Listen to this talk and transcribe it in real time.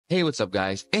Hey, what's up,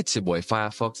 guys? It's your boy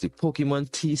Firefox, the Pokemon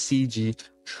TCG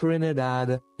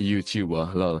Trinidad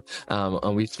YouTuber. Lol.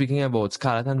 And we're speaking about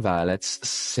Scarlet and Violet's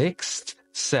 6th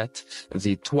set,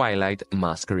 the Twilight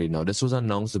Masquerade. Now, this was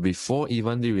announced before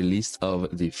even the release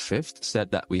of the 5th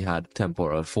set that we had,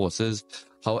 Temporal Forces.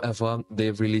 However,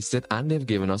 they've released it and they've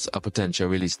given us a potential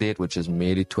release date, which is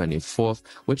May the 24th,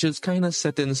 which is kind of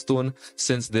set in stone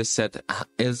since this set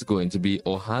is going to be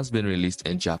or has been released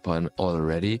in Japan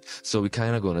already. So we're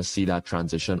kind of going to see that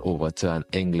transition over to an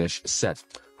English set.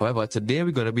 However, today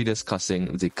we're going to be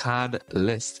discussing the card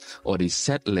list or the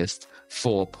set list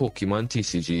for Pokemon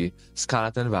TCG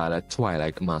Scarlet and Violet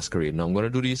Twilight Masquerade. Now, I'm going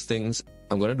to do these things.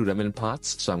 I'm going to do them in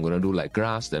parts. So I'm going to do like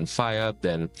grass, then fire,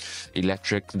 then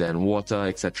electric, then water,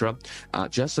 etc.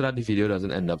 Just so that the video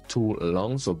doesn't end up too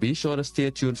long. So be sure to stay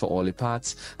tuned for all the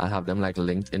parts. I'll have them like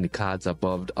linked in the cards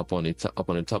above, up on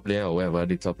the top there, or wherever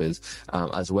the top is,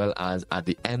 as well as at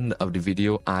the end of the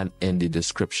video and in the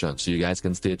description. So you guys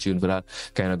can stay tuned for that.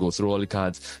 Kind of go through all the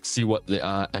cards, see what they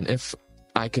are, and if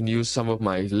I can use some of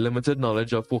my limited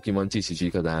knowledge of Pokemon TCG,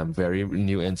 because I am very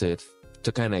new into it,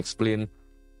 to kind of explain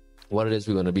what it is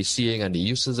we're going to be seeing and the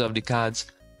uses of the cards,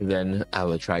 then I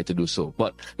will try to do so.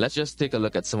 But let's just take a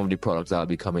look at some of the products that will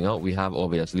be coming out. We have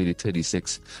obviously the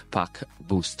 36-pack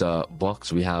booster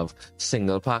box. We have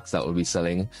single packs that will be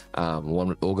selling, one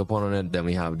with Ogerpon on it. Then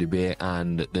we have the bear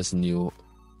and this new,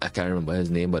 I can't remember his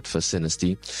name, but for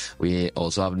Sinisty. We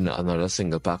also have another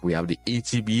single pack. We have the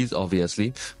ETBs,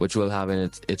 obviously, which will have in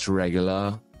its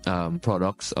regular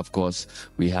products. Of course,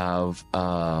 we have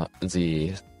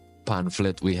the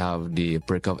pamphlet, we have the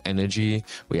brick of energy,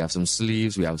 we have some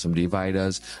sleeves, we have some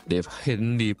dividers. They've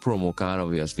hidden the promo card,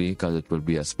 obviously, because it will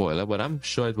be a spoiler, but I'm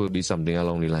sure it will be something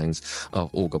along the lines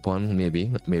of Ogerpon,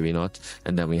 maybe not.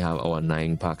 And then we have our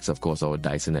 9 packs, of course, our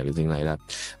dice and everything like that.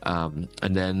 And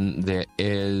then there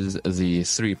is the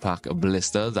 3-pack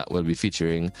blisters that will be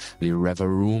featuring the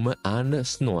Reverum and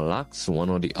Snorlax,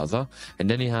 one or the other. And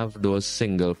then you have those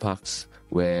single packs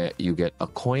where you get a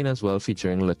coin as well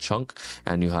featuring Lechonk,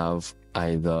 and you have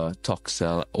either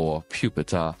Toxel or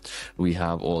Pupitar. We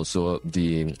have also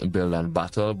the build and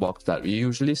battle box that we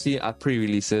usually see at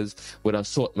pre-releases with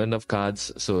assortment of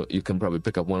cards, so you can probably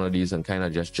pick up one of these and kind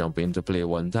of just jump into play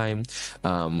one time.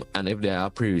 And if there are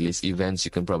pre-release events,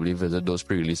 you can probably visit those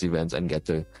pre-release events and get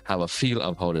to have a feel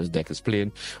of how this deck is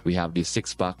played. We have the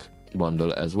 6-pack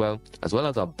bundle as well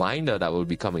as a binder that will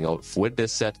be coming out with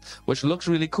this set, which looks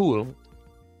really cool.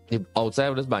 The outside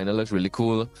of this binder looks really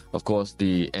cool. Of course,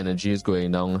 the energy is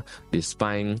going down the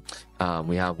spine.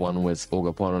 We have one with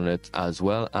Ogerpon on it, as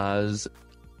well as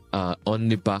on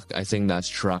the back, I think that's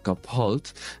Tracker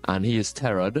Pult, and he is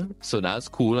terrored, so that's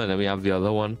cool. And then we have the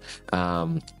other one.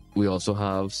 We also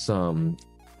have some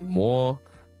more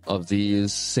of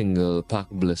these single pack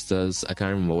blisters. I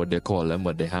can't remember what they call them,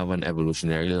 but they have an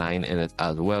evolutionary line in it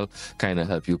as well, kind of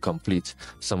help you complete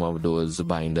some of those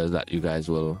binders that you guys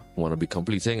will want to be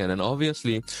completing. And then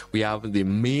obviously we have the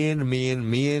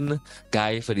main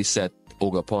guy for the set,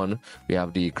 Ogerpon. We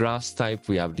have the grass type,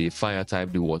 we have the fire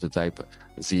type, the water type,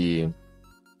 I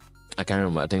can't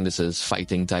remember, I think this is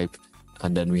fighting type.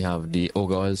 And then we have the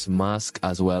Ogre's Mask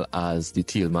as well as the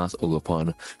Teal Mask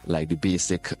Ogerpon, like the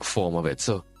basic form of it.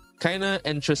 So kind of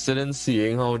interested in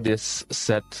seeing how this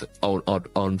set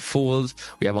unfolds.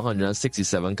 We have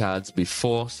 167 cards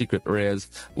before Secret Rares,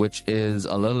 which is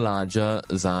a little larger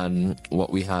than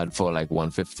what we had for like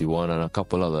 151 and a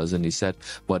couple others in the set,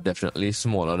 but definitely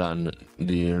smaller than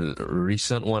the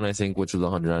recent one, I think, which was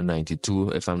 192,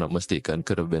 if I'm not mistaken.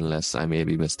 Could have been less, I may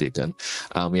be mistaken.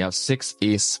 We have 6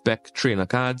 A-Spec trainer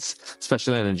cards,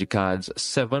 special energy cards,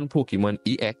 7 Pokemon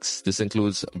EX. This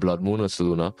includes Blood Moon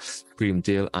Ursaluna,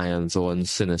 Creamtail, Ironthorn,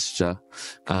 Sinistra,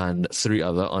 and 3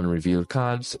 other unrevealed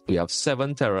cards. We have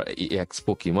 7 Terra EX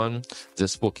Pokemon.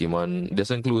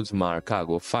 This includes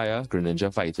Marcargo Fire,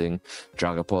 Greninja Fighting,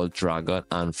 Dragapult Dragon,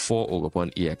 and 4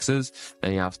 Ogerpon EXs.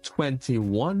 Then you have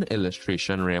 21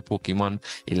 illustration rare Pokemon,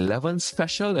 11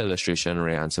 special illustration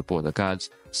rare and supporter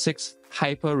cards, 6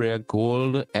 hyper rare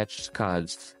gold etched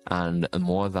cards, and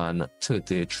more than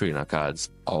 30 trainer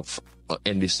cards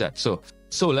in the set.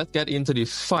 So let's get into the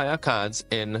fire cards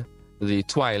in the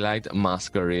Twilight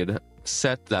Masquerade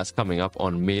set that's coming up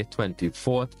on May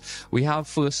 24th. We have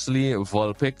firstly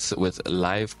Vulpix with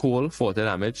Live Coal, 40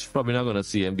 damage. Probably not going to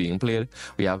see him being played.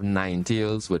 We have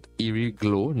Ninetales with Eerie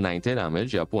Glow, 90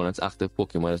 damage. Your opponent's active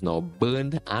Pokemon is now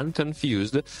burned and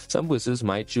confused. Some boosters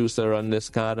might choose to run this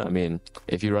card. I mean,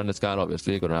 if you run this card,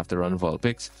 obviously you're going to have to run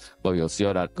Vulpix, but we'll see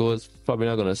how that goes. Probably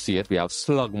not going to see it. We have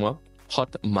Slugma,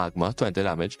 Hot Magma, 20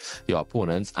 damage. Your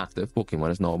opponent's active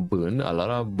Pokemon is now burned. A lot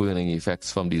of burning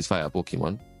effects from these fire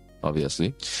Pokemon.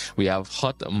 obviously. We have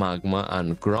Hot Magma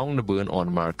and Ground Burn on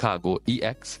Marcago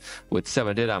EX with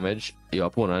 70 damage. Your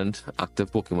opponent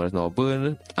active Pokemon is now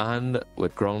burned, and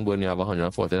with Ground Burn you have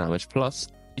 140 damage plus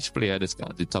each player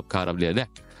discards the top card of their deck.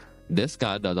 This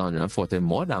card does 140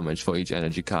 more damage for each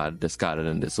energy card discarded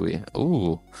in this way.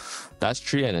 Ooh, that's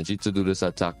 3 energy to do this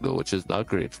attack though, which is not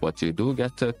great. But you do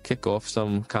get to kick off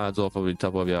some cards off of the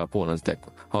top of your opponent's deck.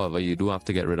 However, you do have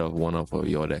to get rid of one of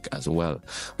your deck as well.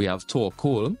 We have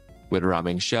Torkoal with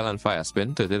Ramming Shell and Fire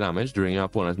Spin, 30 damage. During your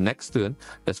opponent's next turn,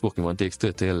 this Pokemon takes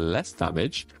 30 less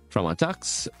damage from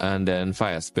attacks, and then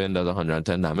Fire Spin does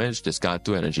 110 damage. Discard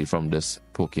 2 energy from this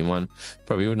Pokemon.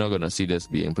 Probably you're not going to see this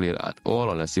being played at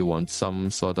all unless you want some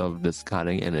sort of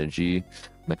discarding energy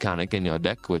mechanic in your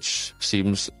deck, which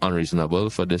seems unreasonable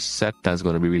for this set that's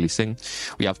going to be releasing.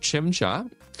 We have Chimchar.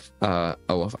 I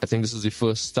think this is the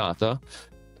first starter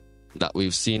that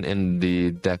we've seen in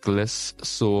the deck list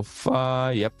so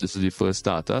far. Yep, this is the first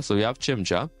starter. So we have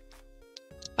Chimchar,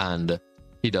 and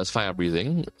he does fire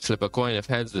breathing. Flip a coin. If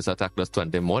heads, this attack does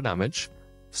 20 more damage,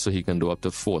 so he can do up to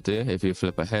 40. If you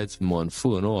flip a heads,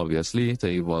 Monferno, obviously, to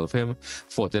evolve him.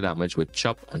 40 damage with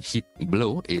Chop and Heat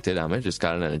Blow, 80 damage.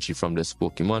 Discard energy from this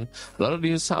Pokemon. A lot of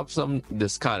these have some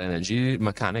discard energy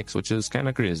mechanics, which is kind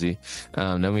of crazy.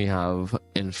 Then we have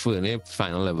Infernape,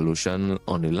 final evolution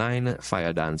on the line.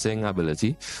 Fire dancing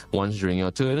ability. Once during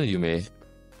your turn, you may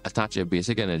attach a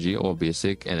basic energy or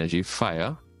basic energy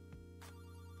fire,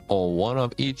 or one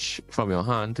of each from your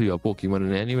hand to your Pokemon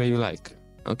in any way you like.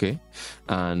 Okay,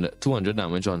 and 200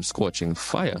 damage on Scorching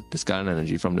Fire. Discard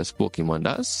energy from this Pokemon.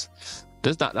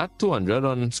 That 200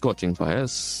 on Scorching Fire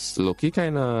is low-key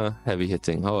kind of heavy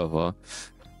hitting. However,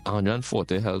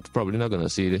 140 health, probably not going to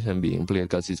see him being played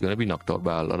because he's going to be knocked out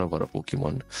by a lot of other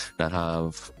Pokemon that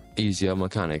have easier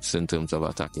mechanics in terms of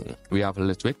attacking. We have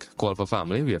Litwick, Call for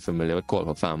Family. We are familiar with Call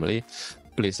for Family.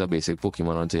 Place a basic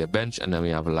Pokemon onto your bench, and then we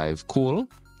have Live Cool.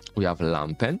 We have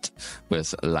Lampent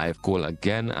with Live Coal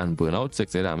again and Burnout,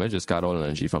 60 damage. Discard all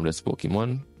energy from this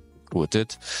Pokemon. Worth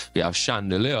it. We have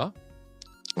Chandelier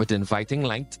with Inviting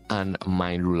Light and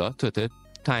Mind Ruler, 30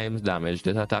 times damage.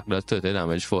 This attack does 30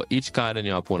 damage for each card in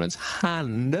your opponent's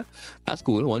hand. That's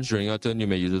cool. Once during your turn, you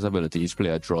may use this ability. Each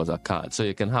player draws a card. So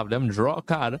you can have them draw a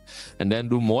card and then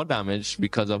do more damage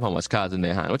because of how much cards in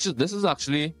their hand.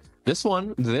 This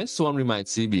one we might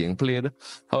see being played.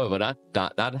 However,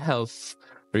 that health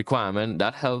requirement,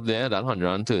 that health there, that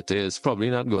 130 is probably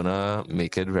not gonna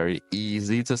make it very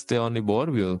easy to stay on the board.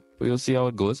 We'll see how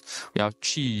it goes. We have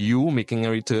Chi-Yu making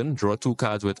a return. Draw 2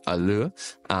 cards with Allure,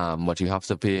 but you have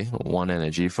to pay 1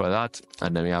 energy for that.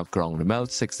 And then we have Ground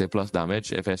Melt, 60 plus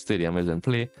damage. If a stadium is in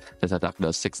play, this attack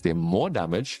does 60 more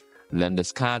damage. Then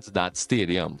discards that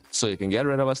stadium. So you can get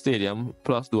rid of a stadium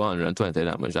plus do 120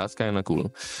 damage. That's kind of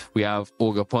cool. We have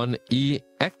Ogerpon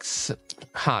EX,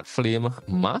 Hearthflame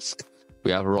Mask. We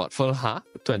have Wrathful Heart,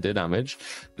 20 damage.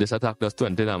 This attack does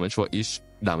 20 damage for each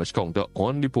damage counter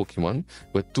on the Pokemon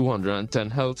with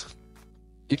 210 health.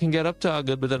 You can get up to a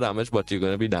good bit of damage, but you're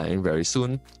going to be dying very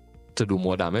soon to do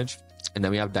more damage. And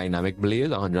then we have Dynamic Blaze,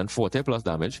 140 plus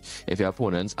damage. If your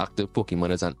opponent's active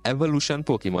Pokemon is an evolution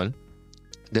Pokemon,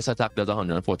 this attack does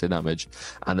 140 damage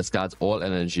and discards all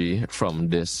energy from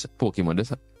this Pokemon.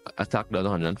 This attack does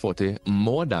 140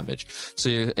 more damage. So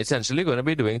you're essentially going to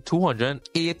be doing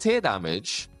 280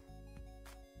 damage,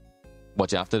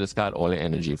 but you have to discard all the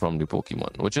energy from the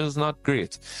Pokemon, which is not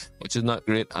great. Which is not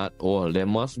great at all. There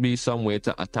must be some way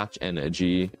to attach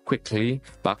energy quickly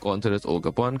back onto this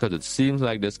Ogerpon, because it seems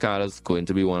like this card is going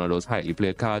to be one of those highly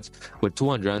played cards with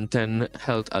 210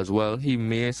 health as well. He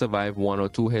may survive 1 or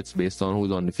 2 hits based on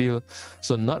who's on the field.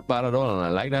 So not bad at all, and I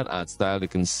like that art style. You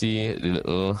can see the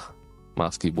little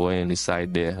masky boy in the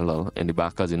side there, in the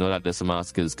back, because you know that this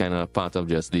mask is kind of part of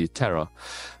just the terror.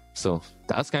 So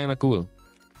that's kind of cool.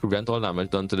 Prevent all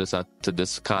damage done to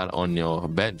this card on your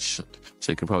bench.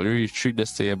 So you can probably retreat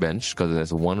this to your bench because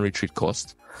there's 1 retreat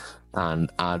cost,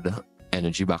 and add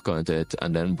energy back onto it,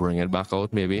 and then bring it back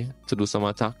out maybe to do some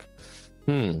attack.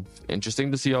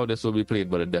 Interesting to see how this will be played,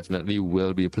 but it definitely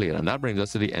will be played. And that brings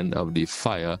us to the end of the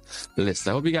fire list.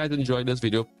 I hope you guys enjoyed this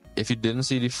video. If you didn't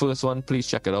see the first one, please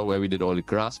check it out where we did all the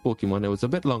grass Pokemon. It was a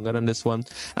bit longer than this one.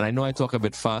 And I know I talk a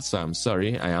bit fast, so I'm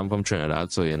sorry. I am from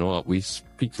Trinidad, so you know we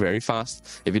speak very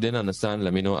fast. If you didn't understand,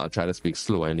 let me know. I'll try to speak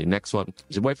slower in the next one.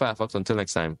 It's your boy Firefox. Until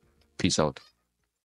next time, peace out.